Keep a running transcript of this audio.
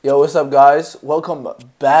Yo, what's up, guys? Welcome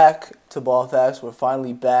back to Ball Facts. We're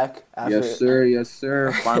finally back Yes, after. sir. Yes,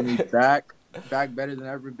 sir. Finally back. Back better than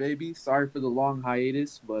ever, baby. Sorry for the long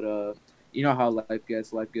hiatus, but you know how life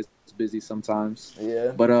gets. Life gets busy sometimes.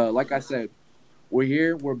 Yeah, But like I said, we're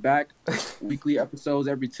here. We're back. Weekly episodes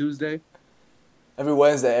every Tuesday. every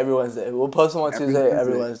Wednesday. Every Wednesday. We'll post them on Every Tuesday.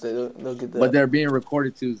 Every Wednesday. Wednesday. They'll get But that. they're being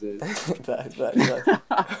recorded Tuesdays. Facts.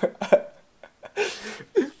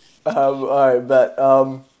 All right, bet.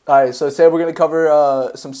 All right. So today we're gonna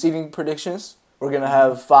cover some seeding predictions. We're gonna Mhm.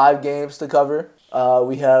 have 5 games to cover.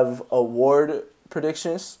 We have award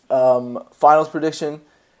predictions, finals prediction,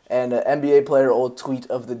 and an NBA player old tweet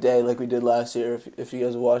of the day, like we did last year. If you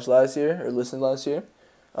guys watched last year or listened last year,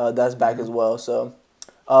 that's back as Mhm. well. So,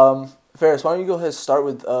 Ferris, why don't you go ahead and start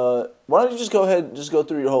with? Why don't you just go ahead and just go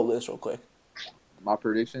through your whole list real quick? My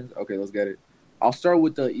predictions. Okay, let's get it. I'll start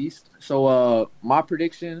with the East. So, my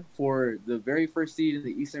prediction for the very first seed in the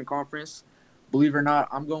Eastern Conference, believe it or not,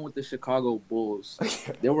 I'm going with the Chicago Bulls.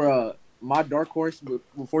 They were my dark horse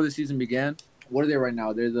before the season began. What are they right now?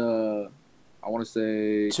 I want to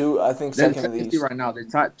say, Two, I think, they're the second in the second seed East. right now.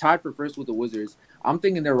 They're tied for first with the Wizards. I'm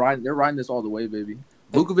thinking they're riding this all the way, baby.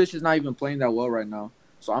 Vukovic is not even playing that well right now,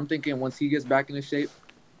 so I'm thinking once he gets back into shape,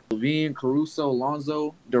 Levine, Caruso,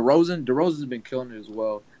 Lonzo, DeRozan. DeRozan's been killing it as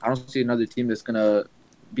well. I don't see another team that's gonna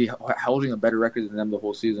be holding a better record than them the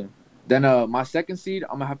whole season. Then my second seed,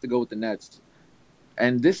 I'm gonna have to go with the Nets,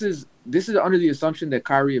 and this is under the assumption that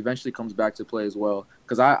Kyrie eventually comes back to play as well,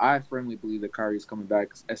 because I firmly believe that Kyrie is coming back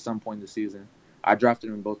at some point this season. I drafted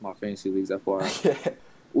him in both my fantasy leagues, FYI.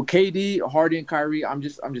 Well, KD, Harden, Kyrie, I'm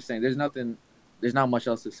just saying, there's not much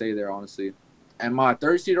else to say there, honestly. And my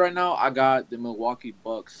third seed right now, I got the Milwaukee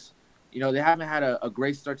Bucks. They haven't had a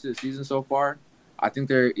great start to the season so far. I think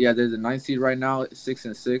they're the ninth seed right now,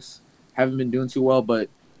 6-6. Haven't been doing too well, but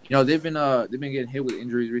they've been getting hit with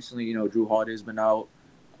injuries recently. Drew Holiday's been out,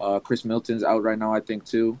 Chris Milton's out right now, I think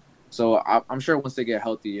too. So I'm sure once they get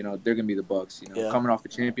healthy, they're gonna be the Bucks. Yeah. Coming off a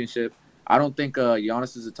championship. I don't think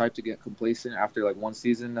Giannis is the type to get complacent after like one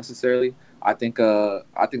season necessarily. I think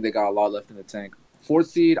they got a lot left in the tank.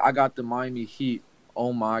 Fourth seed, I got the Miami Heat.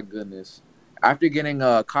 Oh my goodness! After getting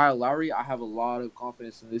Kyle Lowry, I have a lot of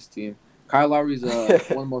confidence in this team. Kyle Lowry's one of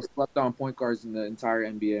the most slept on point guards in the entire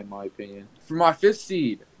NBA, in my opinion. For my fifth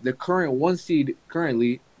seed, the current one seed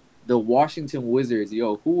currently, the Washington Wizards.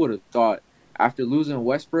 Yo, who would have thought after losing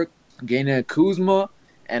Westbrook, gaining Kuzma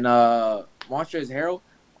and Montrezl Harrell?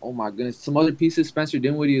 Oh my goodness, some other pieces, Spencer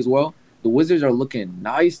Dinwiddie as well. The Wizards are looking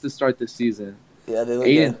nice to start the season. Yeah, they look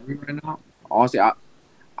Eight good. and three right now. Honestly,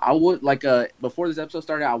 I would like before this episode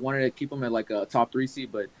started, I wanted to keep them at like a top three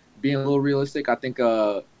seed, but being a little realistic, I think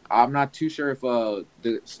I'm not too sure if the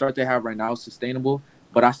start they have right now is sustainable,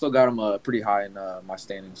 but I still got them pretty high in my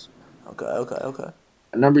standings. Okay, okay, okay.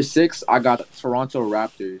 At number six, I got Toronto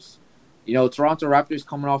Raptors. Toronto Raptors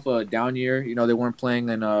coming off a down year. They weren't playing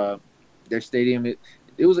in their stadium.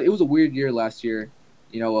 It was a weird year last year.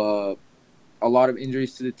 A lot of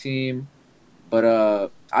injuries to the team. But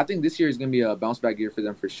I think this year is going to be a bounce back year for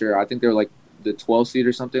them for sure. I think they're like the 12 seed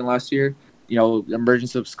or something last year. The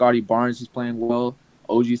emergence of Scotty Barnes is playing well.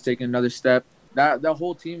 OG's taking another step. That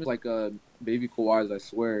whole team is like a baby Kawhi's, I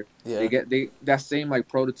swear. They Yeah, get they that same like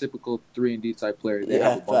prototypical 3-and-D type player. They have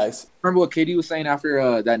yeah, a bunch. facts. Remember what KD was saying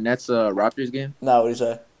after that Nets Raptors game? Now, what do you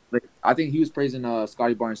say? Like I think he was praising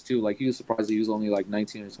Scotty Barnes too. Like he was surprised he was only like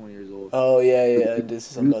 19 or 20 years old. Oh yeah, yeah. This is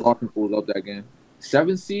He some was buzz. talking fools up that game.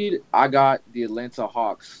 Seventh seed, I got the Atlanta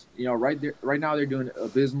Hawks. Right there, right now they're doing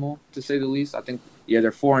abysmal to say the least. I think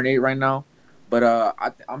they're 4-8 right now, but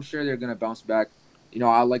I'm sure they're gonna bounce back.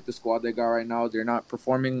 I like the squad they got right now. They're not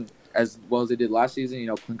performing as well as they did last season.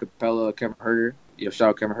 Clint Capella, Kevin Herter. Shout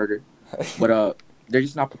out Kevin Herter, but they're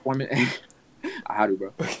just not performing. I had to,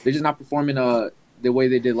 bro. They're just not performing the way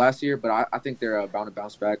they did last year. But I think they're bound to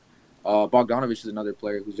bounce back. Bogdanovich is another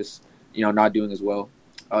player who's just not doing as well.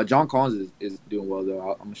 John Collins is doing well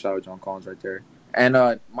though. I'm gonna shout out John Collins right there. And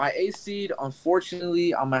my eighth seed,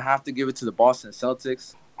 unfortunately, I'm gonna have to give it to the Boston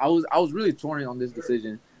Celtics. I was really torn on this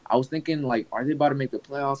decision. I was thinking like, are they about to make the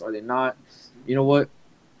playoffs? Are they not? You know what?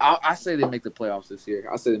 I say they make the playoffs this year.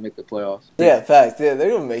 I say they make the playoffs. Yeah, facts. Yeah,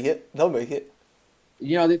 they're gonna make it. They'll make it.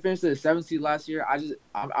 They finished at the seventh seed last year.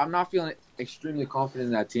 I'm not feeling extremely confident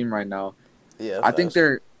in that team right now. Yeah, I think facts.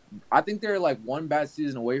 they're I think they're like one bad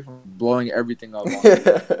season away from blowing everything up. Honestly,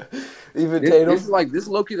 Even this is Tatum. like this is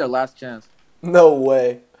low key their last chance. No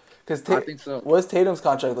way. Cause I think so. what's Tatum's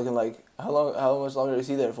contract looking like? How long? How much longer is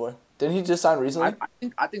he there for? Didn't he just sign I, recently? I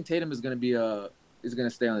think I think Tatum is gonna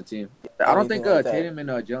stay on the team. I don't Anything think like that? Tatum and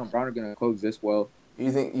Jalen Brown are gonna coexist well.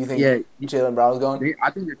 You think Yeah, Jaylen Brown's going? I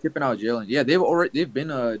think they're tipping out Jalen. Yeah, they've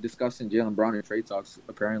been discussing Jalen Brown in trade talks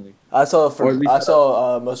apparently, or at least I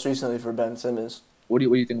saw most recently for Ben Simmons. what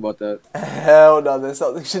do you think about that? Hell no, the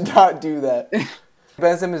Celtics should not do that.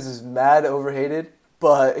 Ben Simmons is mad overhated,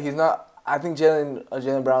 but he's not. I think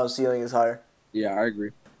Jaylen Brown's ceiling is higher. Yeah, I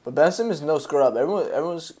agree. But Ben Simmons is no scrub.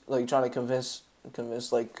 Everyone's like trying to convince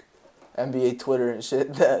like NBA Twitter and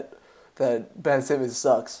shit that Ben Simmons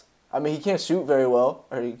sucks. I mean, he can't shoot very well,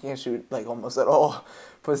 or he can't shoot like almost at all.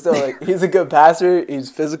 But still, like he's a good passer. He's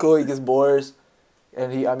physical. He gets boards,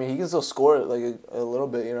 and he can still score like a little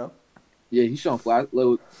bit, you know. Yeah, he's shown flat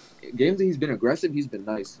low games that he's been aggressive. He's been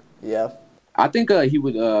nice. Yeah. I think he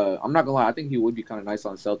would. I'm not gonna lie. I think he would be kind of nice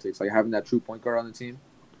on Celtics, like having that true point guard on the team.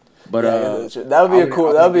 But that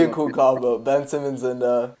would be a cool combo. Ben Simmons and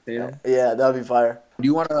Tatum. yeah, that would be fire. Do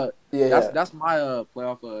you want to? Yeah, That's my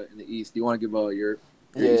playoff in the East. Do you want to give your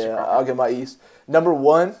yeah, I'll get my East. Number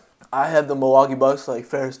 1, I have the Milwaukee Bucks, like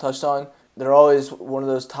Ferris touched on. They're always one of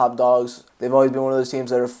those top dogs. They've always been one of those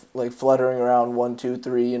teams that are like fluttering around 1, 2,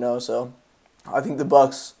 3, you know. So I think the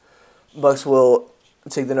Bucks will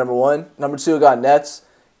take the number 1. Number 2, I got Nets.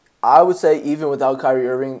 I would say even without Kyrie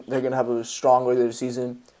Irving, they're gonna have a strong regular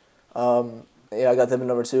season. I got them at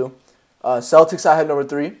number 2. Celtics, I had number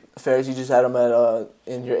 3. Ferris, you just had them at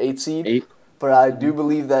in your 8 seed. 8. But I do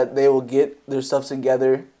believe that they will get their stuff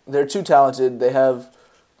together. They're too talented. They have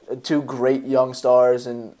 2 great young stars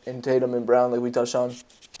in Tatum and Brown, like we touched on.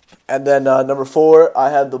 And then number 4,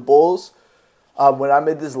 I have the Bulls. When I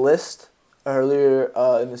made this list earlier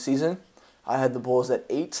in the season, I had the Bulls at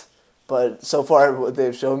 8. But so far, what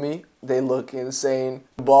they've shown me, they look insane.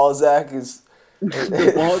 Balzac is...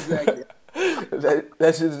 Balzac.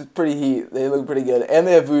 That's just pretty heat. They look pretty good. And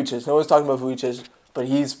they have Vucic. No one's talking about Vucic, but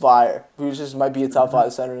he's fire. Vucic might be a top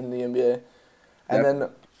 5 center in the NBA. And then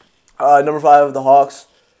number 5, the Hawks.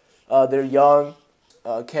 They're young.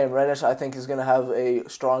 Cam Reddish, I think, is going to have a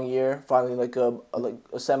strong year. Finally, like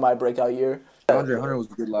a semi-breakout year. DeAndre Hunter was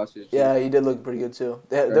good last year, too. Yeah, he did look pretty good, too.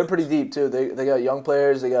 They're pretty deep, too. They got young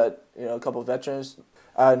players. They got a couple of veterans.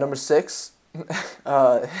 Number 6,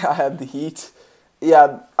 I have the Heat.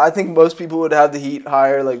 Yeah, I think most people would have the Heat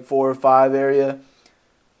higher, like 4 or 5 area,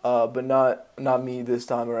 but not me this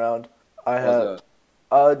time around. I have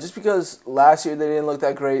just because last year they didn't look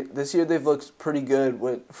that great. This year they've looked pretty good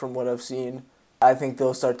from what I've seen. I think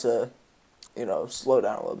they'll start to, slow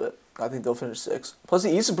down a little bit. I think they'll finish 6. Plus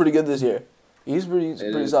the East is pretty good this year. East is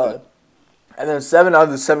pretty solid. And then 7 out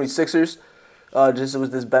of the 76ers. Just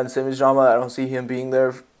with this Ben Simmons drama, I don't see him being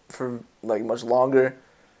there for like much longer.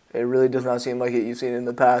 It really does not seem like it you've seen in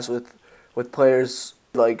the past with players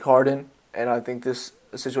like Harden, and I think this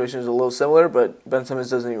situation is a little similar, but Ben Simmons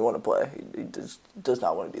doesn't even want to play. He just does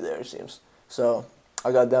not want to be there, it seems. So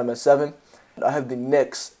I got them at 7. I have the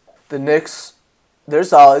Knicks. The Knicks, they're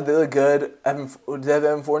solid. They look good. Do they have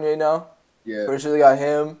Evan Fournier now? Yeah. Pretty sure they got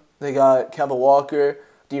him. They got Kemba Walker.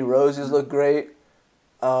 D. Roses look great.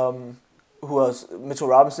 Who else? Mitchell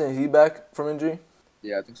Robinson, is he back from injury?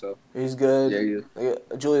 Yeah, I think so. He's good. Yeah, he is. They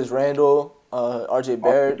got Julius Randle, R.J.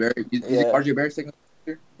 Barrett. You think R.J. Barrett's taking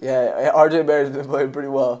here? Yeah, R.J. Barrett's been playing pretty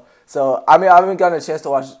well. So, I mean, I haven't gotten a chance to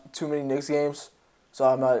watch too many Knicks games, so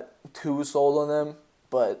I'm not too sold on them.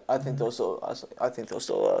 But I think they'll still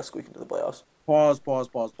squeak into the playoffs. Pause.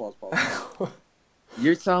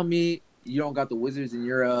 You're telling me you don't got the Wizards in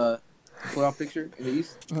your playoff picture in the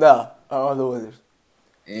East? No, I don't have the Wizards.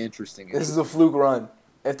 Interesting. This is a fluke run.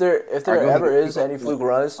 If there ever is any fluke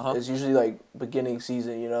runs, it's usually like beginning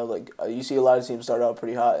season. Like you see a lot of teams start out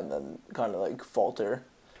pretty hot and then kind of like falter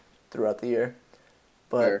throughout the year.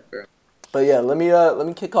 But fair. But yeah, let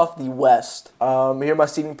me kick off the West. Here are my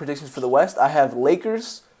seeding predictions for the West. I have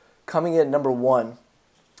Lakers coming in number 1.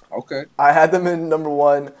 Okay. I had them in number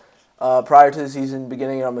 1 prior to the season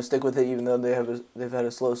beginning, and I'm gonna stick with it even though they've had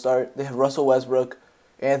a slow start. They have Russell Westbrook,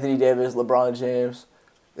 Anthony Davis, LeBron James.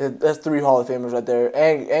 That's 3 Hall of Famers right there,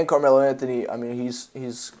 and Carmelo Anthony. I mean,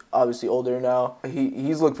 he's obviously older now.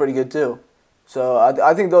 He's looked pretty good too, so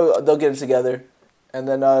I think they'll get it together. And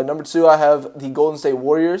then number 2, I have the Golden State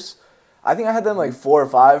Warriors. I think I had them like 4 or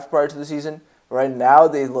 5 prior to the season. Right now,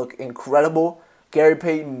 they look incredible. Gary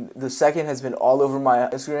Payton II has been all over my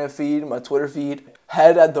Instagram feed, my Twitter feed,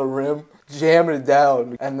 head at the rim, jamming it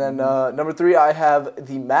down. And then number 3, I have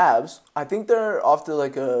the Mavs. I think they're off to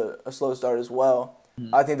like a slow start as well.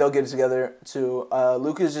 I think they'll get it together too.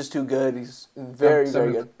 Luka's just too good. He's very,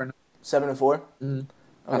 very good. 7 and 4.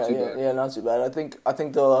 Mm-hmm. Okay, yeah, not too bad. I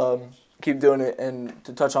think they'll keep doing it. And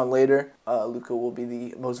to touch on later, Luka will be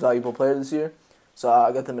the most valuable player this year. So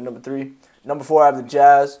I got them at number 3. Number 4, I have the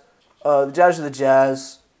Jazz. The Jazz are the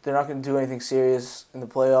Jazz. They're not going to do anything serious in the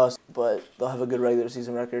playoffs, but they'll have a good regular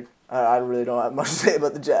season record. I really don't have much to say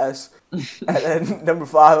about the Jazz. And then number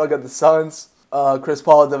 5, I got the Suns. Chris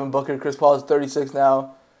Paul, Devin Booker. Chris Paul is 36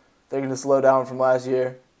 now. They're going to slow down from last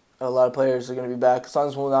year. A lot of players are going to be back.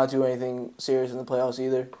 Suns will not do anything serious in the playoffs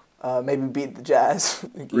either. Maybe beat the Jazz.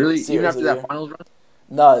 Really? Even after that finals run?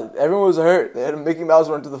 No, everyone was hurt. They had a Mickey Mouse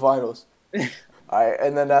run to the finals. All right,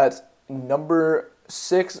 and then at number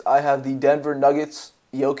 6, I have the Denver Nuggets.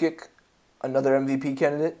 Jokic, another MVP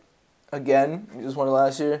candidate. Again, he just won it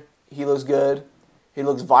last year. He looks good. He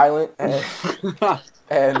looks violent, and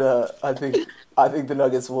I think the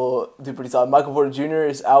Nuggets will do pretty solid. Michael Porter Jr.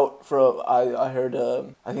 is out for I heard.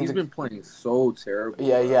 I think he's been playing so terrible.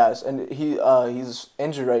 Yeah, he has, and he's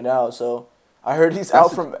injured right now. So I heard he's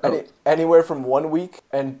out from anywhere from 1 week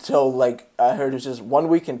until I heard it's just 1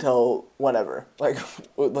 week until whenever. Like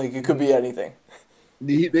it could be anything.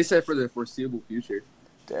 They said for the foreseeable future.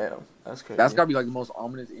 Damn, that's crazy. That's gotta be the most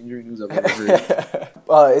ominous injury news I've ever heard.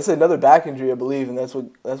 It's another back injury, I believe, and that's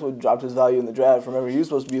what dropped his value in the draft. Remember, he was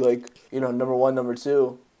supposed to be number 1, number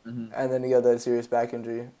 2, and then he got that serious back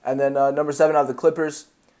injury. And then number 7, I have the Clippers.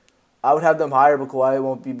 I would have them higher, but Kawhi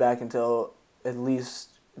won't be back until at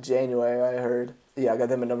least January. I heard. Yeah, I got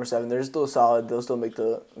them at number 7. They're still solid. They'll still make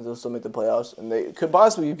the playoffs, and they could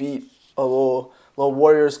possibly beat a little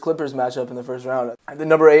Warriors Clippers matchup in the first round. And then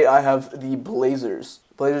number 8, I have the Blazers.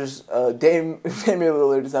 Damian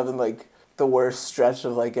Lillard is having the worst stretch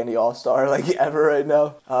of any All-Star ever right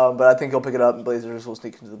now. But I think he'll pick it up, and Blazers will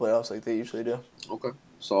sneak into the playoffs like they usually do. Okay,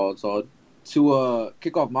 solid. To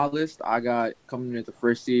kick off my list, I got coming in at the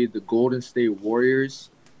first seed the Golden State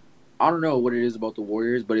Warriors. I don't know what it is about the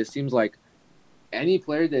Warriors, but it seems like any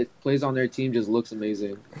player that plays on their team just looks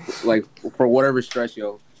amazing. For whatever stretch,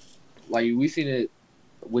 yo. We seen it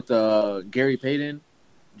with Gary Payton,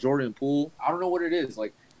 Jordan Poole. I don't know what it is.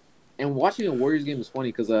 And watching a Warriors game is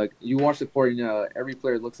funny because you watch the court and every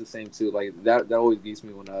player looks the same too. That always beats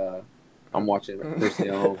me when I'm watching personally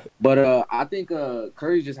at home. But I think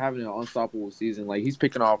Curry's just having an unstoppable season. He's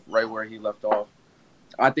picking off right where he left off.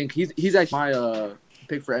 I think he's actually my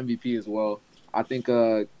pick for MVP as well. I think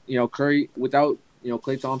Curry without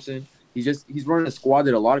Klay Thompson. He's running a squad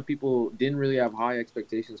that a lot of people didn't really have high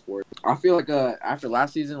expectations for. I feel after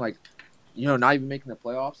last season, not even making the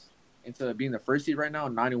playoffs, into being the first seed right now,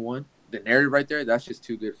 9-1, the narrative right there, that's just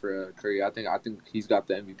too good for Curry. I think he's got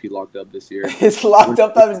the MVP locked up this year. It's locked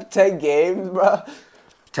up after 10 games, bro.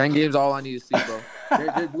 10 games, all I need to see, bro.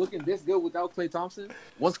 They're looking this good without Klay Thompson.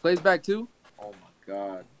 Once Klay's back too, oh my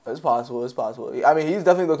God. It's possible. I mean, he's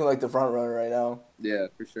definitely looking like the front runner right now. Yeah,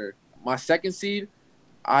 for sure. My second seed,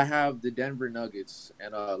 I have the Denver Nuggets,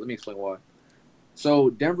 and let me explain why. So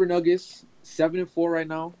Denver Nuggets, 7-4 right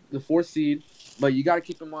now, the 4th seed. But you got to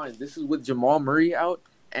keep in mind, this is with Jamal Murray out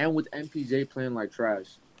and with MPJ playing like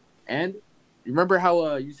trash. And you remember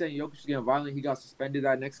how you saying Jokic was getting violent? He got suspended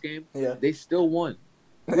that next game. Yeah, they still won.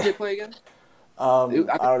 Who did they play again? I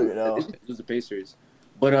don't even know. It was the Pacers,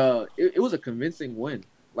 but it was a convincing win.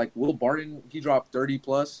 Will Barton, he dropped 30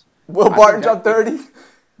 plus. Will Barton dropped 30?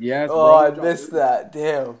 Yes. Oh, I missed that.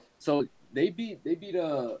 Damn. So they beat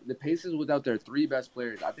the Pacers without their 3 best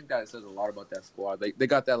players. I think that says a lot about that squad. They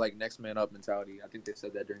got that next man up mentality. I think they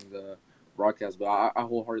said that during the broadcast, but I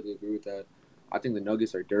wholeheartedly agree with that. I think the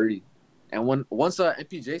Nuggets are dirty, and once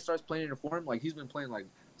MPJ starts playing in form, he's been playing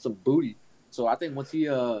some booty. So I think once he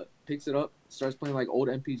picks it up, starts playing old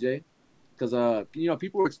MPJ, because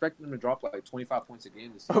people were expecting him to drop 25 points a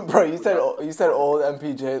game this season. Bro, you said old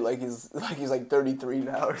MPJ he's 33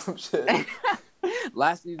 now or some shit.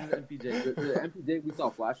 Last season's MPJ, the MPJ we saw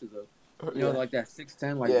flashes of. That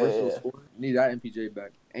 6'10", versatile scorer. Need that MPJ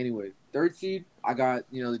back. Anyway, 3rd seed, I got,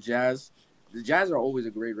 the Jazz. The Jazz are always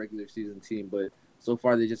a great regular season team, but so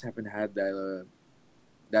far they just haven't had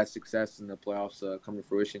that success in the playoffs come to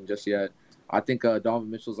fruition just yet. I think Donovan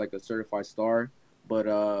Mitchell's a certified star, but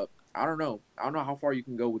I don't know. I don't know how far you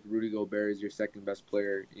can go with Rudy Gobert as your second best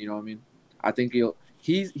player. You know what I mean? I think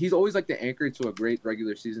he's always the anchor to a great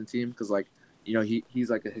regular season team because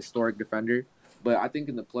he's a historic defender. But I think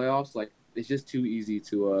in the playoffs, it's just too easy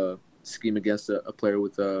to scheme against a player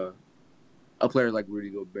with a player like Rudy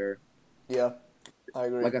Gobert. Yeah, I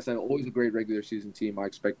agree. Like I said, always a great regular season team. I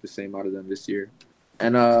expect the same out of them this year.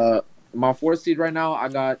 And my 4th seed right now, I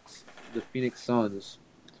got the Phoenix Suns.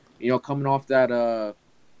 Coming off that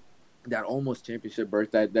almost championship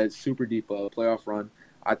berth, that super deep playoff run,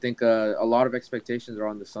 I think a lot of expectations are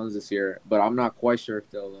on the Suns this year. But I'm not quite sure if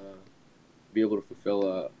they'll be able to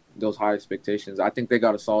fulfill those high expectations. I think they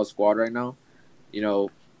got a solid squad right now.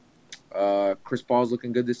 Chris Paul's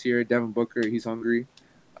looking good this year. Devin Booker, he's hungry.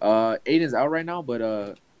 Aiden's out right now,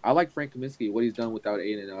 but I like Frank Kaminsky, what he's done without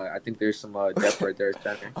Aiden. I think there's some depth right there at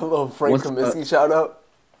center. A little Frank Once, Kaminsky shout out.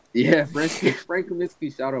 yeah, Frank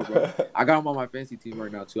Kaminsky, shout out, bro. I got him on my fantasy team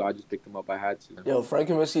right now too. I just picked him up. I had to. Yo, Frank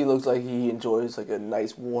Kaminsky looks like he enjoys like a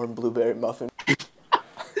nice warm blueberry muffin.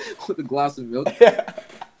 With a glass of milk. Yeah.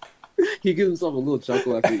 He gives himself a little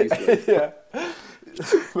chuckle after he eats it. Yeah.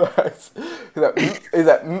 He's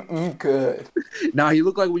like, good. Nah, he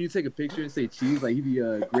looked like when you take a picture and say cheese, like he be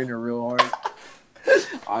grinning real hard,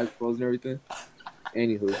 eyes closed and everything.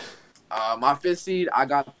 Anywho, my fifth seed, I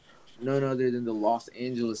got none other than the Los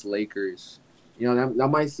Angeles Lakers. You know, that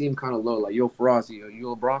might seem kind of low. Like, yo, Frost, you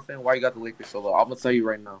a LeBron fan? Why you got the Lakers so low? I'm gonna tell you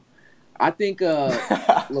right now. I think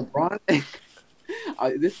LeBron.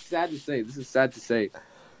 This is sad to say,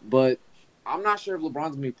 but I'm not sure if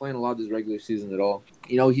LeBron's gonna be playing a lot this regular season at all.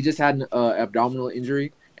 You know, he just had an abdominal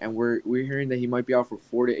injury, and we're hearing that he might be out for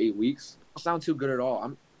 4 to 8 weeks. Don't sound too good at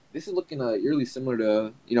all. This is looking eerily similar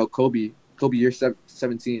to Kobe year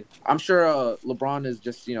 17. I'm sure LeBron is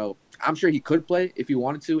just I'm sure he could play if he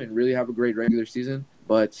wanted to and really have a great regular season.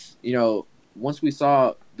 But once we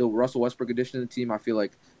saw the Russell Westbrook addition to the team, I feel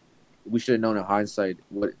like we should have known in hindsight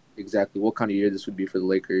what kind of year this would be for the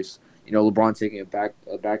Lakers. LeBron taking a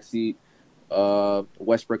back seat.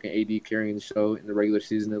 Westbrook and AD carrying the show in the regular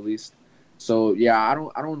season at least. So yeah, I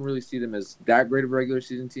don't really see them as that great of a regular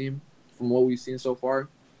season team from what we've seen so far.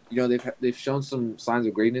 They've shown some signs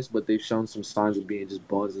of greatness, but they've shown some signs of being just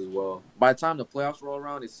buns as well. By the time the playoffs roll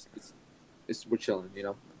around, we're chilling.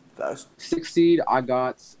 Facts. Sixth seed, I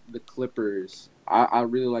got the Clippers. I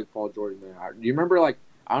really like Paul George, man. Do you remember, I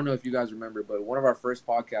don't know if you guys remember, but one of our first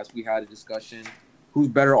podcasts we had a discussion. Who's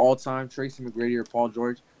better all time, Tracy McGrady or Paul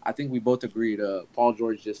George? I think we both agreed. Paul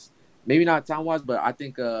George just maybe not time-wise, but I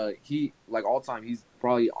think he all time he's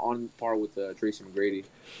probably on par with Tracy McGrady.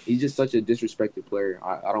 He's just such a disrespected player.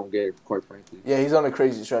 I don't get it, quite frankly. Yeah, he's on a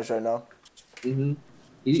crazy stretch right now. Mhm.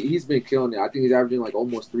 He's been killing it. I think he's averaging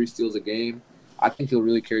almost 3 steals a game. I think he'll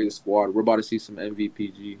really carry the squad. We're about to see some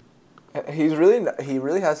MVPG. He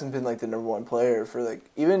really hasn't been the number one player for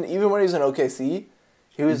even when he was in OKC.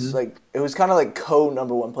 He was it was kind of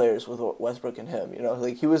co-number one players with Westbrook and him.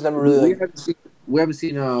 He was never really we haven't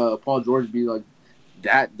seen Paul George be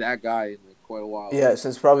that guy in quite a while. Yeah,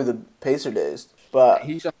 since probably the Pacer days. But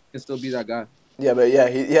he can still be that guy. Yeah, but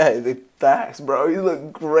the facts, bro. He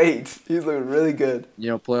looked great. He's looking really good.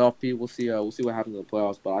 Playoff P. We'll see what happens in the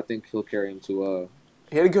playoffs, but I think he'll carry him to.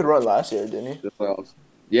 He had a good run last year, didn't he? The playoffs.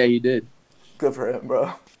 Yeah, he did. Good for him,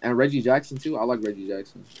 bro. And Reggie Jackson too. I like Reggie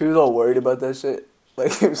Jackson. He was all worried about that shit. He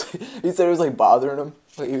said it was bothering him.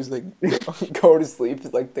 He was going to sleep,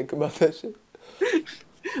 think about that shit.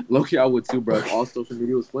 Low-key, I would too, bro. If all social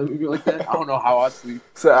media was flaming me like that, I don't know how I sleep.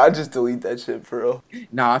 So I just delete that shit for real.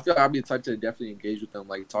 Nah, I feel like I'd be the type to definitely engage with them,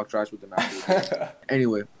 talk trash with them after.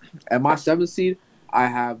 Anyway, at my 7th seed, I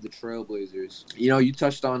have the Trailblazers. You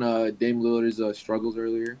touched on Dame Lillard's struggles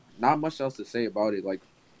earlier. Not much else to say about it.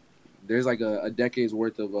 There's a decade's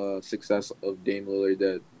worth of success of Dame Lillard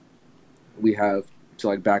that we have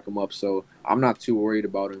to back him up. So I'm not too worried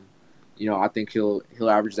about him. I think he'll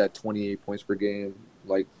average that 28 points per game.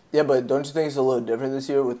 Yeah, but don't you think it's a little different this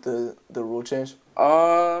year with the rule change?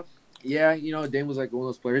 Yeah, Dame was one of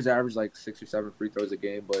those players that averaged 6 or 7 free throws a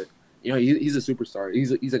game, but he's a superstar.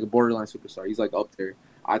 He's a borderline superstar. He's up there.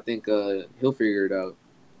 I think he'll figure it out.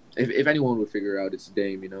 If anyone would figure it out, it's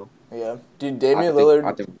Dame. Yeah, dude, Damian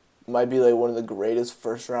Lillard might be one of the greatest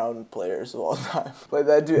first round players of all time.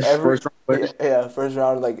 That dude ever. First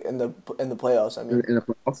round in the playoffs. I mean, in the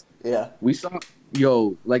playoffs. Yeah, we saw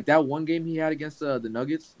that one game he had against the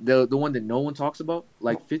Nuggets, the one that no one talks about,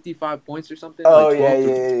 55 points or something. Oh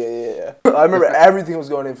yeah. I remember everything was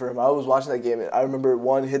going in for him. I was watching that game, and I remember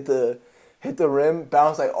one hit the rim,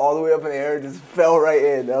 bounced all the way up in the air, and just fell right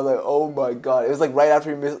in. And I was oh my god! It was right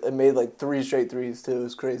after he made 3 straight threes too. It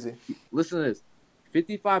was crazy. Listen to this.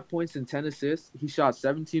 55 points and 10 assists. He shot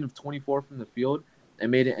 17 of 24 from the field and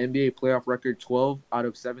made an NBA playoff record 12 out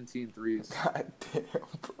of 17 threes. God damn,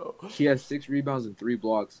 bro. He has 6 rebounds and 3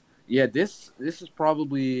 blocks. Yeah, this is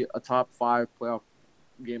probably a top 5 playoff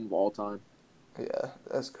game of all time. Yeah,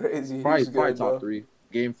 that's crazy. Probably top 3.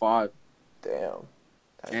 Game 5. Damn.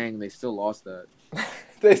 Dang, they still lost that.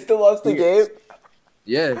 They still lost the game?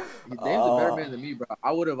 Yeah. Dame's a better man than me, bro.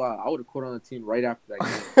 I would have quit on the team right after that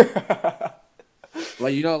game.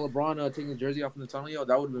 LeBron taking the jersey off in the tunnel,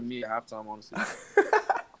 that would have been me at halftime, honestly.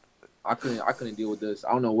 I couldn't deal with this.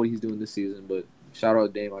 I don't know what he's doing this season, but shout out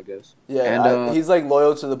to Dame, I guess. Yeah, and he's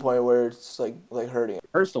loyal to the point where it's hurting him. It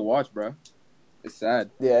hurts to watch, bro. It's sad.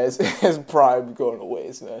 Yeah, his pride going to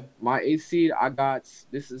waste, man. My 8th seed, I got.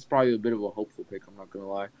 This is probably a bit of a hopeful pick. I'm not gonna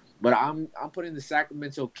lie. But I'm putting the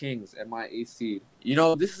Sacramento Kings at my 8th seed.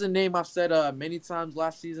 This is a name I've said many times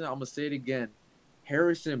last season. I'm gonna say it again.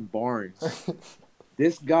 Harrison Barnes.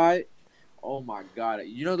 This guy, oh my god.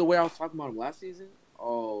 The way I was talking about him last season?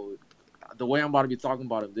 Oh, the way I'm about to be talking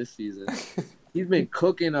about him this season. He's been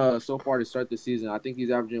cooking so far to start the season. I think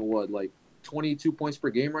he's averaging like 22 points per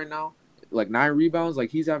game right now, like 9 rebounds.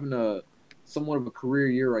 Like he's having a somewhat of a career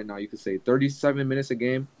year right now. You could say 37 minutes a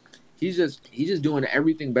game. He's just doing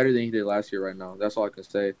everything better than he did last year right now. That's all I can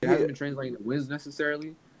say. It hasn't been translating to wins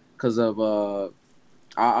necessarily because of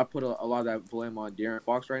I put a lot of that blame on De'Aaron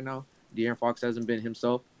Fox right now. De'Aaron Fox hasn't been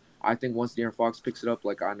himself. I think once De'Aaron Fox picks it up,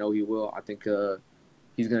 like I know he will, I think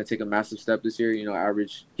he's gonna take a massive step this year. He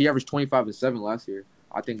averaged 25 and 7 last year.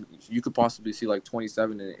 I think you could possibly see like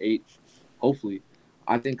 27 and 8, hopefully.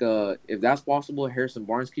 I think if that's possible, Harrison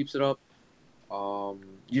Barnes keeps it up. What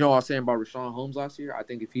I was saying about Rashawn Holmes last year. I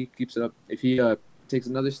think if he keeps it up, if he takes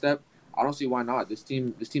another step, I don't see why not. This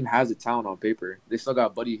team has the talent on paper. They still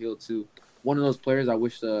got Buddy Hield too. One of those players I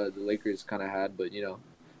wish the Lakers kind of had, but it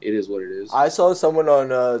is what it is. I saw someone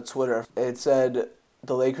on Twitter. It said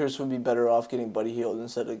the Lakers would be better off getting Buddy Hield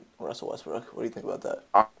instead of Russell Westbrook. What do you think about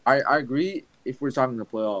that? I agree if we're talking the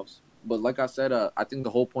playoffs, but like I said, I think the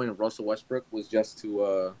whole point of Russell Westbrook was just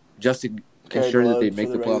to ensure that they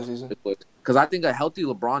make the playoffs. Because I think a healthy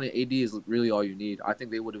LeBron and AD is really all you need. I think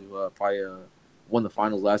they would have probably won the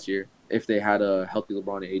finals last year if they had a healthy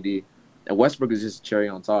LeBron and AD. And Westbrook is just cherry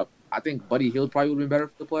on top. I think Buddy Hield probably would have been better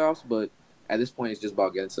for the playoffs, but at this point, it's just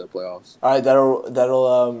about getting to the playoffs. All right,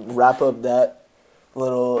 that'll wrap up that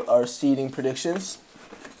our seeding predictions.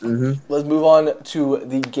 Mm-hmm. Let's move on to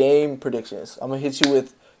the game predictions. I'm gonna hit you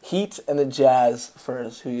with Heat and the Jazz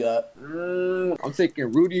first. Who you got? I'm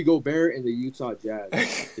taking Rudy Gobert and the Utah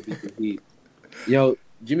Jazz to beat the Heat.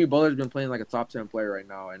 Jimmy Butler's been playing like a top 10 player right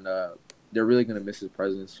now, and they're really gonna miss his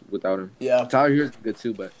presence without him. Yeah, Tyler Hero's good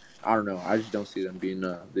too, but I don't know. I just don't see them being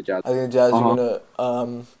the Jazz. I think the Jazz are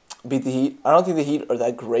gonna beat the Heat. I don't think the Heat are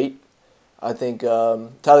that great. I think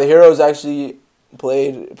Tyler Hero's actually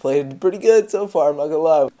played pretty good so far. I'm not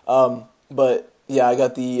gonna lie. But yeah, I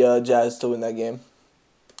got the Jazz to win that game.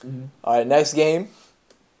 Mm-hmm. All right, next game.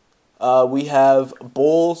 We have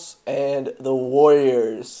Bulls and the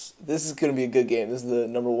Warriors. This is gonna be a good game. This is the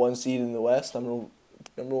number 1 seed in the West. Number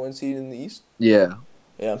 1 seed in the East. Yeah.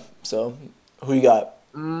 Yeah. So, who you got?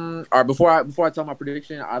 All right. Before I tell my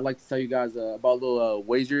prediction, I'd like to tell you guys about a little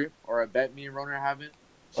wager or a bet me and Roner are having.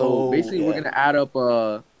 So basically, we're gonna add up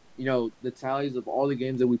the tallies of all the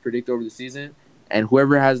games that we predict over the season, and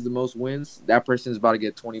whoever has the most wins, that person is about to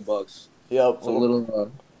get $20. Yep. So a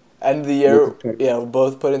little. End of the year, we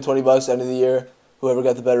both put in $20. End of the year, whoever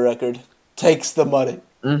got the better record takes the money.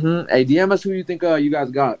 Mm-hmm. Hey, DM us who you think you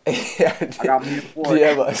guys got. Yeah, I got me before.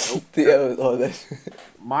 DM us. Nope. DM us. Oh, that.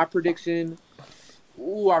 My prediction.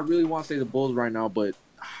 I really want to say the Bulls right now, but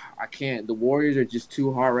I can't. The Warriors are just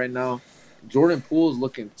too hot right now. Jordan Poole is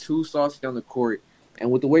looking too saucy on the court,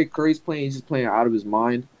 and with the way Curry's playing, he's just playing out of his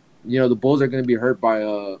mind. The Bulls are going to be hurt by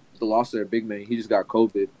the loss of their big man. He just got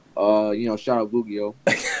COVID. Shout out Bugio.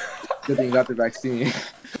 Good thing he got the vaccine.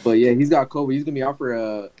 But yeah, he's got COVID. He's gonna be out for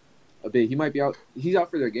a bit. He might be out. He's out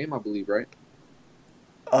for their game, I believe, right?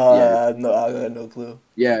 I got no clue.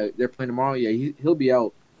 Yeah, they're playing tomorrow. Yeah, he'll be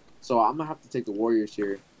out. So I'm gonna have to take the Warriors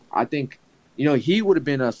here. I think, he would have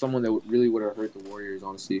been someone that really would have hurt the Warriors.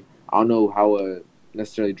 Honestly, I don't know how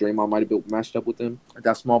necessarily Draymond might have been matched up with him at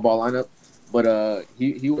that small ball lineup, but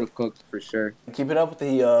he would have cooked for sure. Keeping up with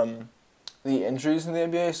the injuries in the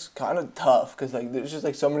NBA is kind of tough because there's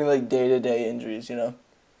just so many day-to-day injuries,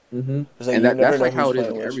 Mm-hmm. And that's how it is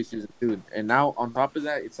every season too. And now on top of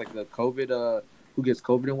that, it's like the COVID, who gets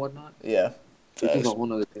COVID and whatnot. Yeah, which is a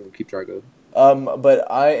whole other thing to keep track of.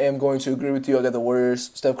 But I am going to agree with you. I got the Warriors.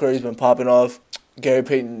 Steph Curry's been popping off. Gary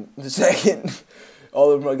Payton II, all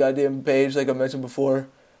over my goddamn page, like I mentioned before.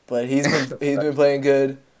 But he's been playing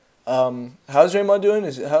good. How's Draymond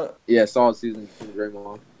doing? Yeah, solid season from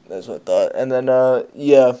Draymond. That's what I thought. And then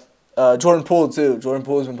Jordan Poole too. Jordan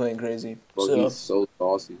Poole's been playing crazy. He's so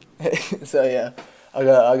saucy. So yeah, I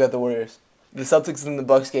got the Warriors. The Celtics in the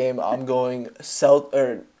Bucks game. I'm going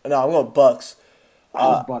Bucks.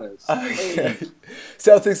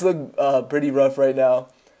 Celtics look pretty rough right now.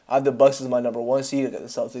 I have the Bucks as my number 1 seed. I got the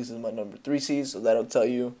Celtics as my number 3 seed. So that'll tell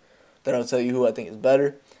you who I think is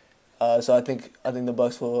better. So I think the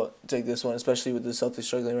Bucks will take this one, especially with the Celtics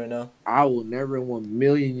struggling right now. I will never in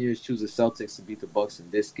 1,000,000 years choose the Celtics to beat the Bucks in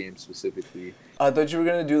this game specifically. I thought you were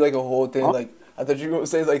gonna do a whole thing I thought you were gonna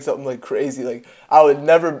say something crazy I would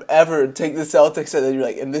never ever take the Celtics, and then you're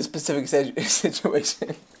in this specific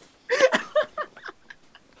situation.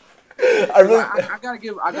 really, I gotta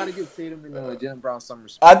give Tatum and Jalen Brown some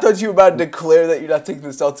respect. I thought you were about to declare that you're not taking the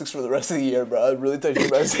Celtics for the rest of the year, bro. I really thought you were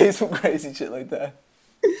about to say some crazy shit like that.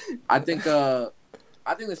 I think the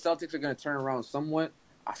Celtics are gonna turn around somewhat.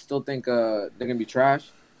 I still think they're gonna be trash.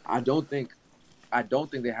 I don't think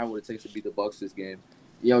they have what it takes to beat the Bucks this game.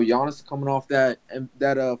 Giannis coming off that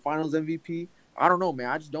Finals MVP. I don't know, man.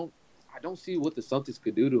 I don't see what the Celtics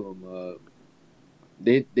could do to him.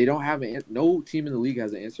 They don't have no team in the league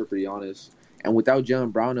has an answer for Giannis, and without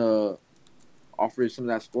Jalen Brown offering some of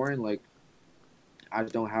that scoring, like I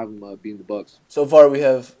just don't have him beating the Bucks. So far, we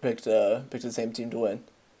have picked the same team to win.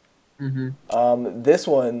 Mm-hmm. This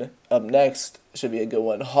one up next should be a good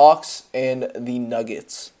one. Hawks and the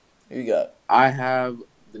Nuggets. Who you got? I have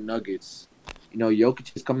the Nuggets.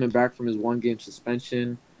 Jokic is coming back from his 1-game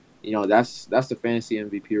suspension. That's the fantasy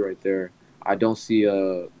MVP right there. I don't see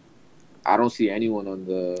anyone on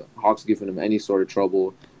the Hawks giving him any sort of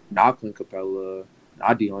trouble. Not Clint Capella,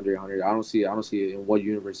 not DeAndre Hunter. I don't see in what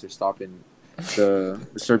universe they're stopping the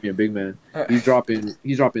Serbian big man. He's dropping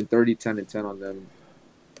 30, 10, and 10 on them.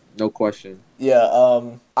 No question.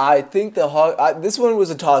 Yeah, I think the Hawks. This one was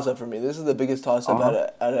a toss-up for me. This is the biggest toss-up out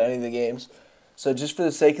of any of the games. So just for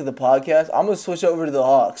the sake of the podcast, I'm going to switch over to the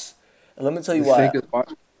Hawks. And let me tell you why.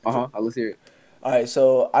 Let's hear it. All right,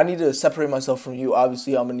 so I need to separate myself from you.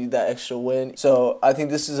 Obviously, I'm going to need that extra win. So I think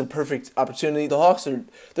this is a perfect opportunity. The Hawks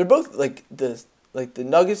they're both the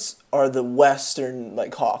Nuggets are the Western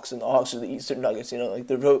Hawks, and the Hawks are the Eastern Nuggets.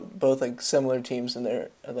 They're both similar teams in their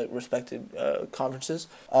respected conferences.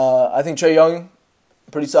 I think Trae Young,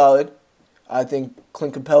 pretty solid. I think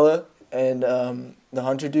Clint Capella and the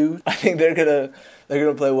Hunter dude. I think they're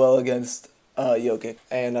gonna play well against Jokic,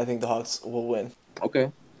 and I think the Hawks will win.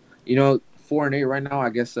 Okay, 4-8 right now. I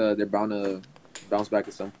guess they're bound to bounce back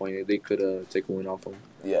at some point. They could take a win off them.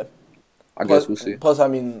 Yeah. I guess we'll see. Plus,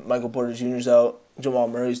 Michael Porter Jr.'s out. Jamal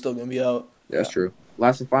Murray's still going to be out. Yeah, that's true.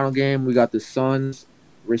 Last and final game, we got the Suns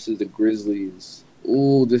versus the Grizzlies.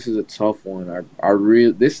 Ooh, this is a tough one. I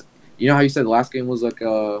really how you said the last game was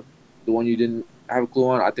the one you didn't have a clue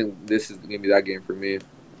on? I think this is going to be that game for me.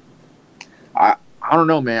 I don't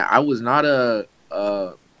know, man. I was not a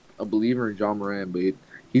believer in John Moran, but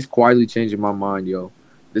he's quietly changing my mind, yo.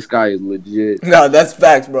 This guy is legit. No, that's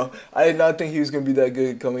facts, bro. I did not think he was going to be that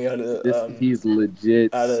good coming out of he's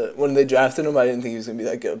legit. When they drafted him, I didn't think he was going to be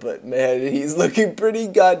that good. But, man, he's looking pretty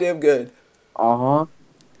goddamn good. Uh-huh.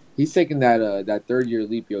 He's taking that third-year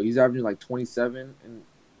leap, yo. He's averaging 27 and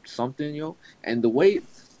something, yo. And the way,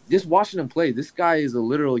 just watching him play, this guy is a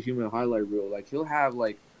literal human highlight reel. He'll have,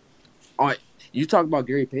 you talk about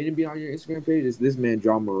Gary Payton being on your Instagram page. It's this man,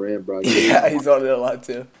 John Moran, bro. Yeah, he's on it a lot,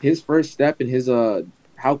 too. His first step and his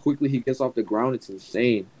how quickly he gets off the ground, it's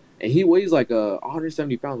insane. And he weighs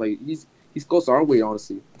 170 pounds. He's close to our weight,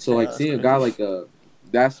 honestly. So seeing a guy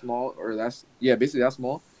that small basically that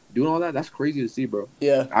small, doing all that, that's crazy to see, bro.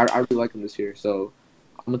 Yeah. I really like him this year. So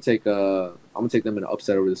I'm gonna take them in an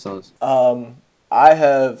upset over the Suns. I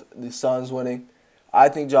have the Suns winning. I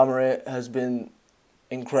think John Morant has been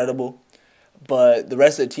incredible, but the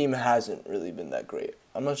rest of the team hasn't really been that great.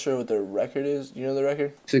 I'm not sure what their record is. Do you know the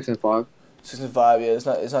record? 6-5. 6-5,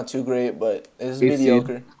 yeah. It's not too great, but it's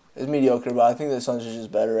mediocre. It's mediocre, but I think the Suns are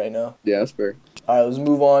just better right now. Yeah, that's fair. All right, let's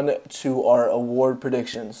move on to our award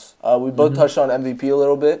predictions. We both touched on MVP a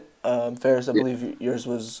little bit. Ferris, I believe yours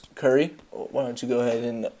was Curry. Why don't you go ahead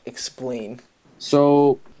and explain?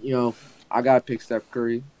 So, I got to pick Steph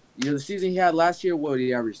Curry. The season he had last year,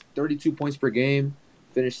 he averaged 32 points per game,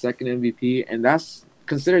 finished second MVP, and that's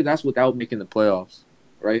without making the playoffs,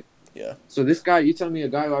 right? Yeah. So this guy, you tell me a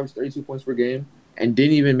guy who averaged 32 points per game and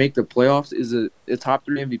didn't even make the playoffs is a top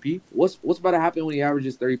 3 MVP? What's about to happen when he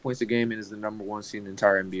averages 30 points a game and is the number 1 seed in the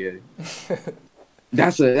entire NBA?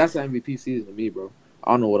 That's an MVP season to me, bro.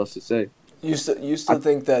 I don't know what else to say. You still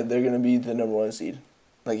think that they're gonna be the number 1 seed?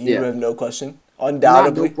 You have no question.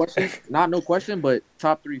 Undoubtedly. Not no question, but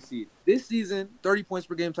top 3 seed. This season, 30 points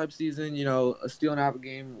per game type season, a steal and a half a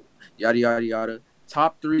game, yada, yada, yada.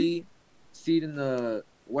 Top 3 seed in the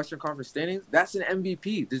Western Conference standings, that's an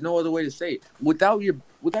MVP. There's no other way to say it. Without your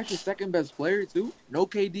second best player, too, no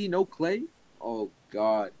KD, no Clay, oh,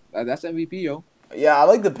 God. That's MVP, yo. Yeah, I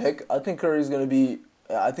like the pick. I think Curry's going to be –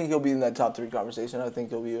 I think he'll be in that top 3 conversation. I think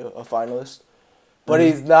he'll be a finalist. But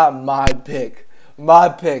he's not my pick. My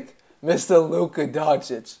pick, Mr. Luka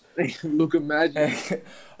Doncic. Luka Magic.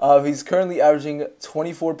 He's currently averaging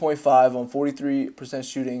 24.5 on 43%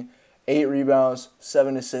 shooting, 8 rebounds,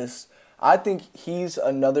 7 assists. I think he's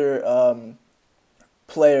another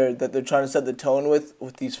player that they're trying to set the tone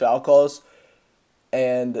with these foul calls.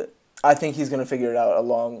 And I think he's going to figure it out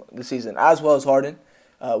along the season, as well as Harden.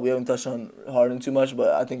 We haven't touched on Harden too much, but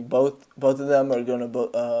I think both of them are going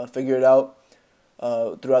to figure it out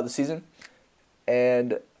throughout the season.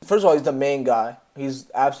 And first of all, he's the main guy.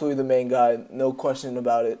 He's absolutely the main guy, no question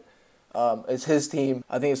about it. It's his team.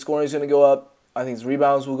 I think his scoring is going to go up. I think his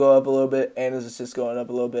rebounds will go up a little bit, and his assists going up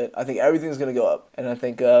a little bit. I think everything's going to go up, and I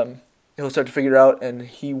think he'll start to figure it out, and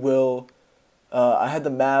he will. I had the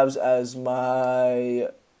Mavs as my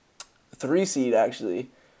 3 seed, actually.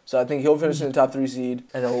 So I think he'll finish in the top 3 seed,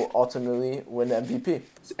 and he'll ultimately win the MVP.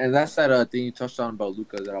 And that's that thing you touched on about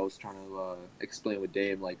Luka that I was trying to explain with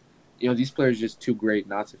Dame. Like, these players are just too great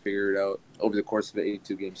not to figure it out over the course of an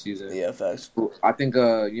 82-game season. Yeah, facts. I think,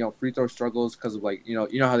 free throw struggles because of, like, you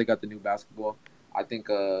know how they got the new basketball. I think...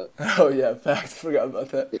 oh, yeah, facts. Forgot about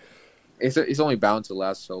that. It's only bound to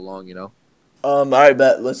last so long, All right,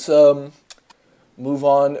 bet. Let's move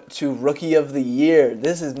on to Rookie of the Year.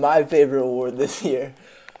 This is my favorite award this year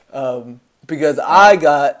because I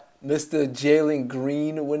got Mr. Jalen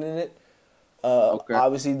Green winning it. Okay.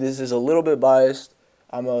 Obviously, this is a little bit biased.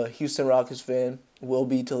 I'm a Houston Rockets fan. Will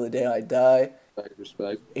be till the day I die.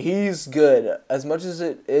 Respect. He's good. As much as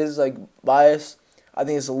it is like biased, I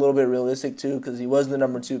think it's a little bit realistic too because he was the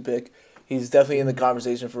number 2 pick. He's definitely in the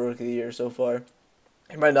conversation for Rookie of the Year so far.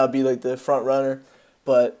 He might not be like the front runner,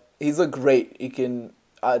 but he's looked great. He can.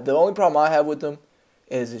 The only problem I have with him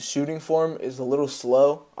is his shooting form is a little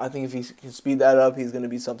slow. I think if he can speed that up, he's going to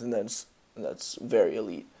be something that's very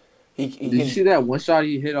elite. Did you see that one shot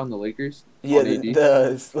he hit on the Lakers? Yeah,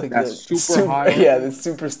 the super high. Yeah, the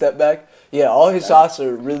super step back. Yeah, all his shots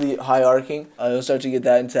are really high arcing. He'll start to get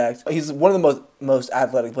that intact. He's one of the most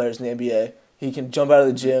athletic players in the NBA. He can jump out of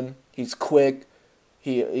the gym. He's quick.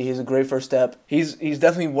 He has a great first step. He's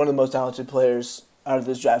definitely one of the most talented players out of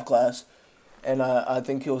this draft class, and I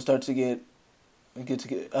think he'll start to get.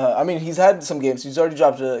 I mean, he's had some games. He's already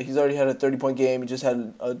had a 30-point game. He just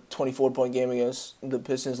had a 24-point game against the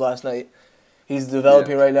Pistons last night. He's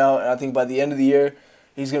developing right now, and I think by the end of the year,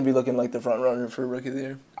 he's gonna be looking like the front runner for Rookie of the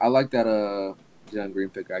Year. I like that Jalen Green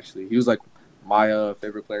pick actually. He was like my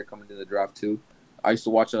favorite player coming into the draft too. I used to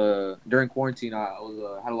watch during quarantine. I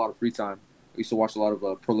had a lot of free time. I used to watch a lot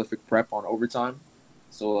of prolific prep on overtime.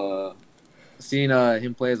 So seeing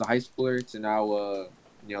him play as a high schooler to now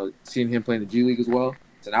seeing him play in the G League as well.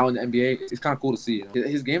 So now in the NBA, it's kind of cool to see.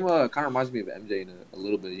 His game kind of reminds me of MJ in a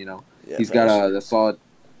little bit. Yeah, he's got a solid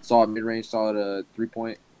mid range, solid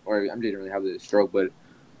 3-point. Or MJ didn't really have the stroke, but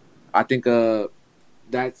I think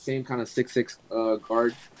that same kind of 6'6"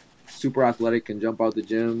 guard, super athletic, can jump out the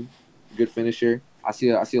gym, good finisher. I see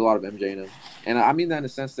a lot of MJ in him, and I mean that in the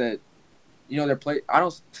sense that their play. I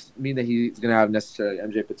don't mean that he's gonna have necessarily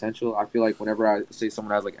MJ potential. I feel like whenever I say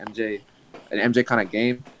someone has like an MJ kind of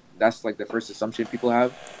game, that's like the first assumption people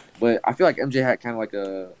have. But I feel like MJ had kind of like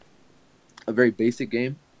a very basic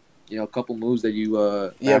game. A couple moves that you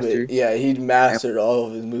master. He mastered all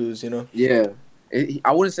of his moves. Yeah.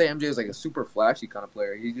 I wouldn't say MJ is like a super flashy kind of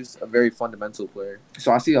player. He's just a very fundamental player.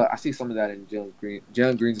 So I see some of that in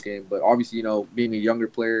Jalen Green's game. But obviously, being a younger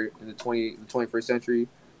player in the 21st century,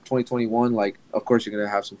 2021, like of course you're gonna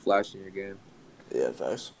have some flash in your game. Yeah,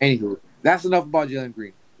 facts. Anywho, that's enough about Jalen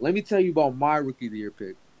Green. Let me tell you about my Rookie of the Year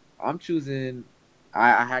pick. I'm choosing.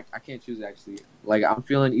 I can't choose actually. Like I'm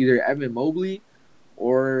feeling either Evan Mobley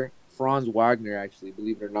or Franz Wagner. Actually,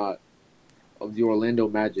 believe it or not. Of the Orlando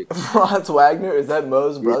Magic. Franz Wagner? Is that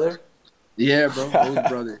Mo's brother? Yeah, bro. Mo's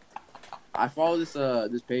brother. I follow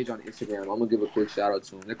this page on Instagram. I'm going to give a quick shout out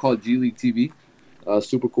to them. They're called G League TV.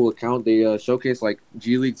 Super cool account. They showcase like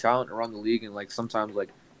G League talent around the league, and like sometimes like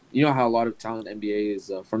how a lot of talent in NBA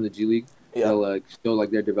is from the G League. Yeah. They'll like show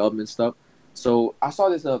like their development stuff. So I saw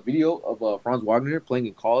this video of Franz Wagner playing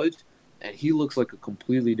in college, and he looks like a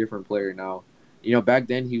completely different player now. Back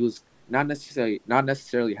then he was not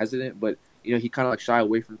necessarily hesitant, but he kind of like shy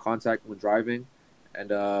away from contact when driving, and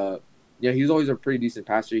he was always a pretty decent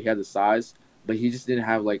passer. He had the size, but he just didn't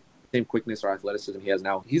have like the same quickness or athleticism he has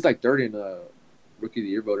now. He's like third in Rookie of the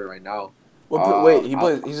Year voter right now. Wait,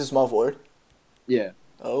 he's a small forward. Yeah.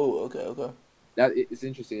 Oh, okay. It's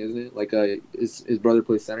interesting, isn't it? Like his brother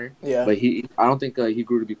plays center. Yeah. But I don't think he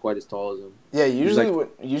grew to be quite as tall as him. Yeah,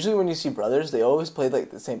 usually when you see brothers, they always play like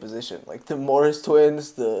the same position. Like the Morris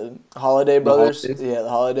twins, the Holiday brothers. The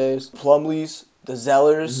Holidays. Plumlees, the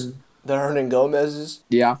Zellers, the Hernan Gomez's.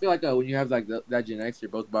 Yeah, I feel like when you have like that Gen X, you're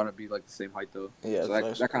both bound to be like the same height though. Yeah.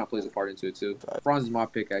 So that kind of plays a part into it too. Franz is my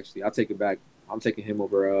pick actually. I'll take it back. I'm taking him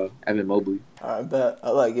over Evan Mobley. All right, bet. I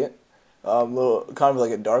like it. Little kind of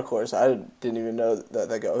like a dark horse. I didn't even know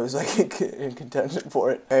that guy was like in contention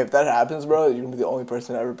for it. Hey, if that happens, bro, you're gonna be the only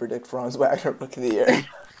person to ever predict Franz Wagner Rookie of the Year.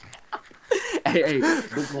 hey,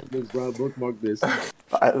 bookmark this, bro. Bookmark this.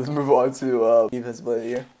 All right, let's move on to defensive player of the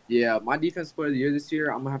year. Yeah, my defensive player of the year this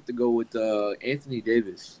year, I'm gonna have to go with Anthony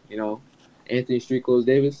Davis. Anthony Street Clothes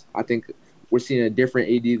Davis. I think we're seeing a different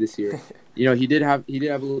AD this year. He did have a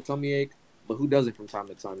little tummy ache, but who doesn't from time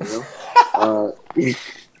to time?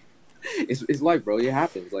 It's life, bro. It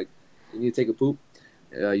happens. Like you need to take a poop,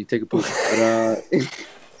 you take a poop. But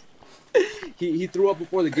he threw up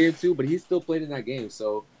before the game too, but he still played in that game.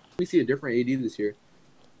 So we see a different AD this year.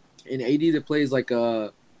 An AD that plays like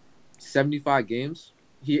 75 games.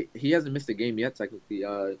 He hasn't missed a game yet. Technically,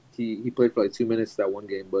 he played for like 2 minutes that one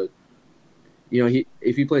game, but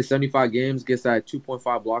if he plays 75 games, gets that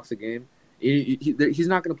 2.5 blocks a game, he's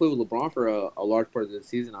not going to play with LeBron for a large part of the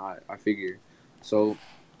season. I figure. So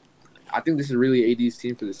I think this is really AD's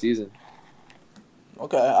team for the season.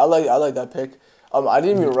 Okay, I like that pick. I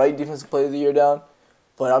didn't even write defensive player of the year down,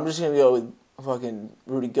 but I'm just gonna go with fucking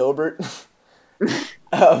Rudy Gobert.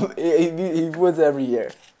 He wins every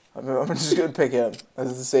year. I'm just gonna pick him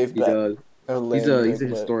as a safe bet. He does. He's a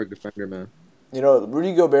historic defender, man.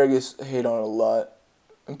 Rudy Gobert gets hate on a lot,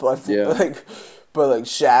 but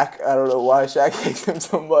Shaq, I don't know why Shaq hates him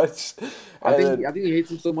so much. I think he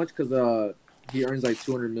hates him so much because he earns like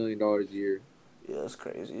 $200 million a year. Yeah, that's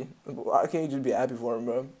crazy. Why can't you just be happy for him,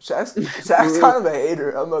 bro? Shaq's kind of a hater.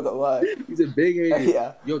 I'm not gonna lie. He's a big hater.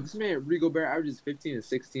 Yeah. Yo, this man Rudy Gobert averages 15 and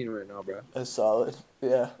 16 right now, bro. That's solid.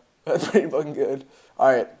 Yeah, that's pretty fucking good.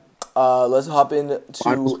 All right, let's hop into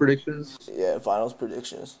finals predictions. Yeah, finals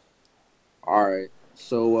predictions. All right,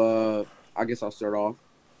 so I guess I'll start off.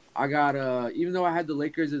 I got even though I had the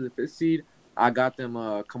Lakers as the 5th seed, I got them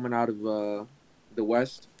coming out of the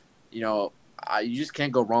West. You just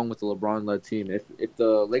can't go wrong with the LeBron-led team. If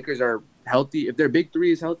the Lakers are healthy, if their big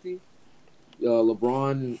three is healthy,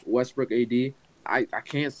 LeBron, Westbrook, AD, I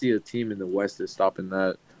can't see a team in the West that's stopping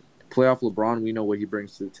that. Playoff LeBron, we know what he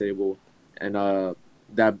brings to the table, and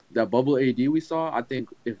that bubble AD we saw, I think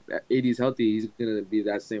if AD is healthy, he's gonna be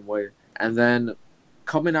that same way. And then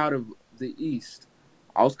coming out of the East,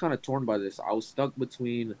 I was kind of torn by this. I was stuck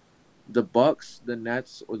between the Bucks, the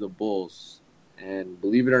Nets, or the Bulls, and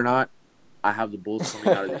believe it or not, I have the Bulls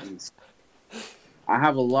coming out of the East. I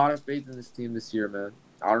have a lot of faith in this team this year, man.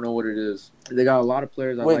 I don't know what it is. They got a lot of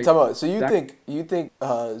players. Wait, time out. So you think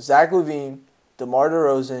Zach LaVine, DeMar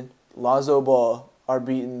DeRozan, Lonzo Ball are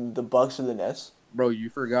beating the Bucks or the Nets? Bro, you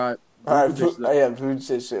forgot. All right,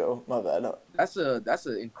 Vucevic too. My bad. No. That's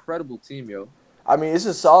an incredible team, yo. I mean, it's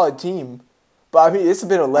a solid team, but I mean, it's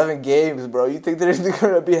been 11 games, bro. You think they're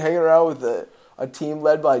going to be hanging around with a team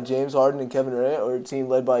led by James Harden and Kevin Durant, or a team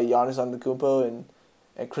led by Giannis Antetokounmpo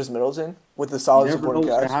and Chris Middleton with the solid supporting cast? You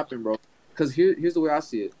never know what's going to happen, bro. Because here's the way I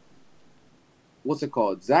see it. What's it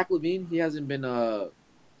called? Zach LaVine, he hasn't been I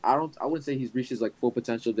wouldn't say he's reached his like full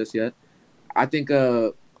potential just yet. I think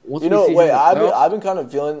once I've been kind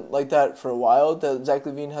of feeling like that for a while, that Zach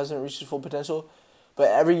LaVine hasn't reached his full potential. But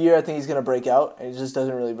every year I think he's gonna break out, and he just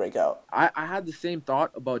doesn't really break out. I had the same thought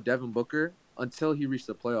about Devin Booker until he reached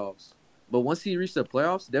the playoffs. But once he reached the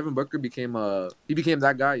playoffs, Devin Booker became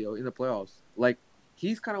that guy, yo, in the playoffs. Like,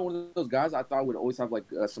 he's kind of one of those guys I thought would always have like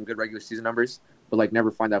some good regular season numbers, but like never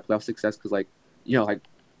find that playoff success because like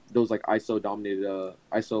those like ISO dominated,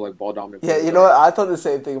 ball dominant. Yeah, you know what? I thought the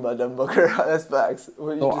same thing about Devin Booker. That's facts.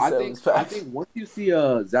 I think once you see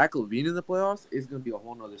Zach LaVine in the playoffs, it's gonna be a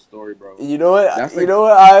whole nother story, bro. You know what?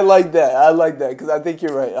 I like that because I think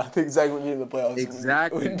you're right. I think Zach LaVine in the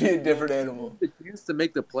playoffs would be a different animal. The chance to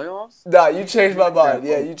make the playoffs? Nah, you changed my mind.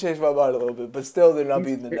 Yeah, you changed my mind a little bit, but still, they're not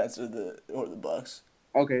beating the Nets or the Bucks.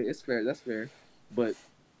 Okay, it's fair. That's fair. But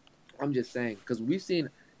I'm just saying because we've seen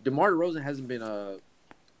DeMar DeRozan hasn't been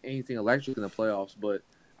anything electric in the playoffs, but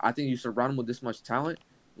I think you surround him with this much talent,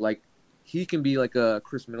 like he can be like a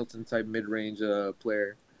Chris Middleton type mid-range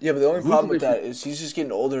player. Yeah, but the only problem with that is he's just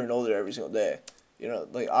getting older and older every single day.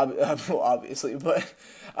 Like obviously, but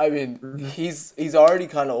I mean he's already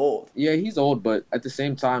kind of old. Yeah, he's old, but at the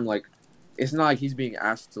same time, like it's not like he's being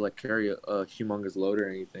asked to like carry a humongous load or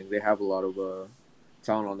anything. They have a lot of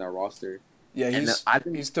talent on that roster. Yeah, I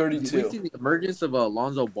think he's 32. We've seen the emergence of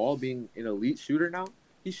Lonzo Ball being an elite shooter now.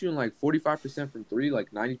 He's shooting like 45% from 3,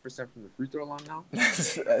 like 90% from the free throw line now.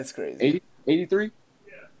 That's crazy. 83?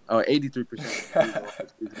 Yeah. Oh,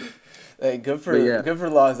 83%. Hey, good for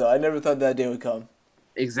Lonzo. I never thought that day would come.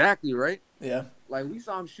 Exactly, right? Yeah. Like we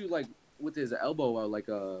saw him shoot like with his elbow like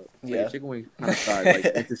a chicken wing kind of side. Like,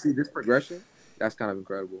 and to see this progression, that's kind of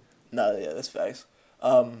incredible. No, yeah, that's facts.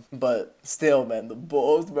 But still, man, the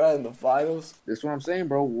Bulls, bro, in the finals. That's what I'm saying,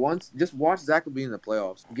 bro. Just watch Zach LaVine in the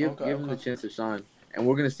playoffs. Give him the chance to shine. And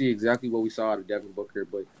we're going to see exactly what we saw out of Devin Booker.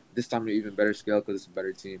 But this time an even better scale because it's a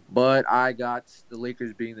better team. But I got the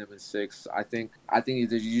Lakers beating them in 6. I think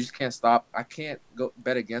either you just can't stop. I can't go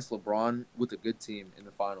bet against LeBron with a good team in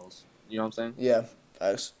the finals. You know what I'm saying? Yeah,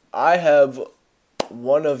 facts. I have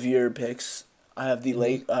one of your picks. I have the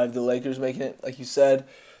Lakers making it. Like you said,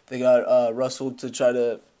 they got Russell to try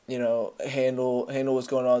to handle what's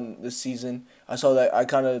going on this season. I saw that. I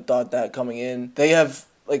kind of thought that coming in. They have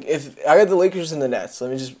if I got the Lakers and the Nets.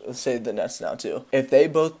 Let me just say the Nets now too. If they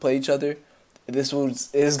both play each other,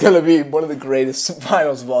 is gonna be one of the greatest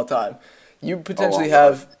finals of all time. You potentially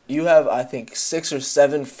have I think 6 or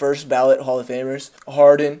 7 first ballot Hall of Famers: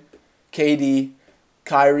 Harden, KD,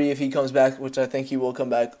 Kyrie if he comes back, which I think he will come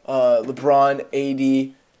back. LeBron,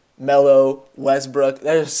 AD, Melo, Westbrook.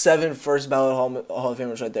 There's 7 first ballot Hall of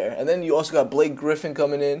Famers right there. And then you also got Blake Griffin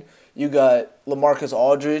coming in. You got LaMarcus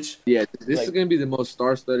Aldridge. Yeah, this is gonna be the most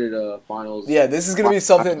star-studded finals. Yeah, this is gonna be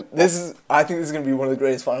something. I think this is gonna be one of the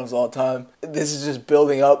greatest finals of all time. This is just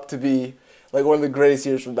building up to be like one of the greatest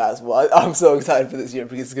years for basketball. I'm so excited for this year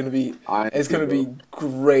because it's gonna be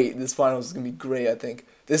great. This finals is gonna be great. I think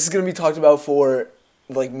this is gonna be talked about for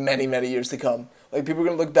like many years to come. Like people are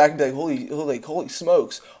gonna look back and be like, holy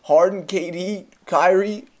smokes! Harden, KD,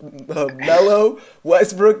 Kyrie, Melo,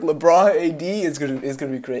 Westbrook, LeBron, AD. It's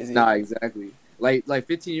gonna be crazy. Nah, exactly. Like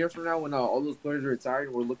 15 years from now, when all those players are retired,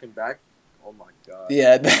 and we're looking back. Oh my god.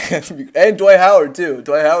 Yeah, and Dwight Howard too.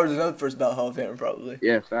 Dwight Howard's another first ballot Hall of Famer probably.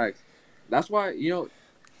 Yeah, facts. That's why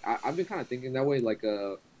I've been kind of thinking that way. Like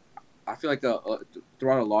I feel like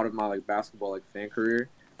throughout a lot of my basketball fan career,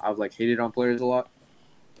 I've hated on players a lot.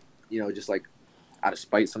 Just out of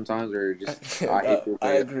spite sometimes, or just I hate their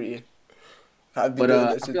I agree. I feel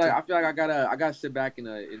like I gotta sit back and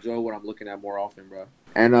enjoy what I'm looking at more often, bro.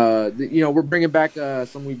 And we're bringing back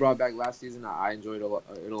something we brought back last season. I enjoyed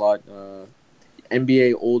it a lot.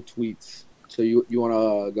 NBA old tweets. So you want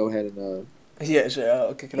to go ahead and yeah, sure.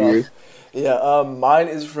 I'll kick it off. Yeah, mine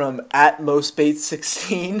is from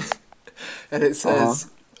 @MoSpates16, and it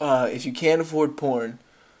says, "If you can't afford porn,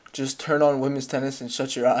 just turn on women's tennis and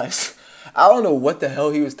shut your eyes." I don't know what the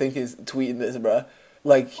hell he was thinking tweeting this, bro.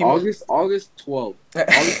 August 12th,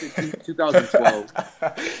 August 15th, 2012.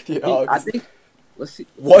 Yeah, I think. Let's see.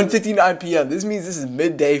 1:59 p.m. This means this is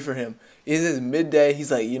midday for him. This is midday.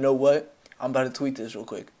 He's like, you know what? I'm about to tweet this real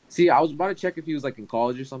quick. See, I was about to check if he was in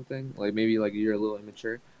college or something, maybe you're a little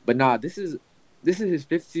immature. But nah, this is his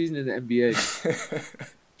 5th season in the NBA.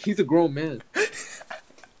 He's a grown man.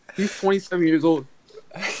 He's 27 years old.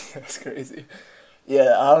 That's crazy.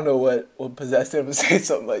 Yeah, I don't know what possessed him to say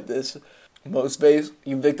something like this. MoSpace,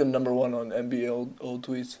 you victim number 1 on NBA old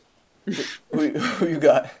tweets. who you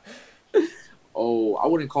got? Oh, I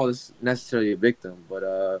wouldn't call this necessarily a victim,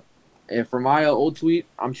 but and for my old tweet,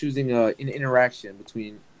 I'm choosing an interaction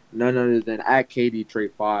between none other than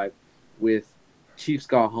 @KD_Trade5 with Chiefs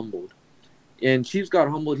Got Humbled. And Chiefs Got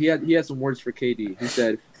Humbled, he had some words for KD. He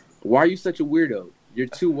said, "Why are you such a weirdo? You're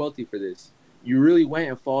too wealthy for this. You really went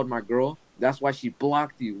and followed my girl. That's why she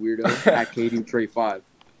blocked you, weirdo." @KD_Trade5.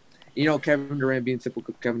 Kevin Durant being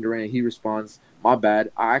typical Kevin Durant, he responds, "My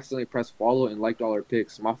bad. I accidentally pressed follow and liked all her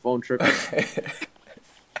pics. My phone tripping."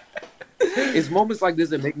 It's moments like this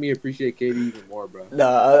that make me appreciate KD even more, bro.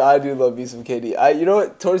 Nah, I do love me some KD. You know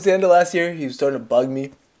what? Towards the end of last year, he was starting to bug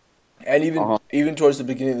me, and even towards the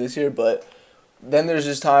beginning of this year. But then there's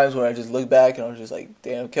just times where I just look back and I was just like,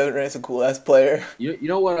 "Damn, Kevin Durant's a cool ass player." You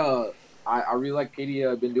know what? I really like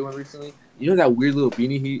KD been doing recently. You know that weird little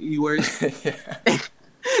beanie he wears? Yeah.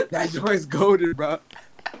 That joint's goated, bro.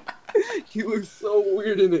 He looks so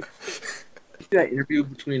weird in it. You see that interview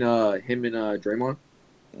between him and Draymond?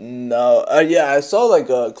 No, yeah, I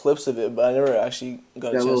saw clips of it, but I never actually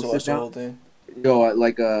got a chance to watch the whole thing.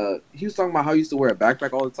 He was talking about how he used to wear a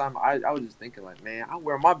backpack all the time. I was just thinking, man, I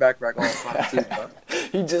wear my backpack all the time too, bro.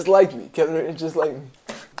 He just like me. Kevin Durant just like me.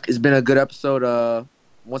 It's been a good episode.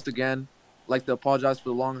 Once again, like to apologize for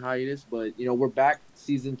the long hiatus, but we're back,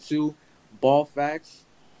 season 2, Ball Facts.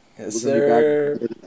 Yes, sir.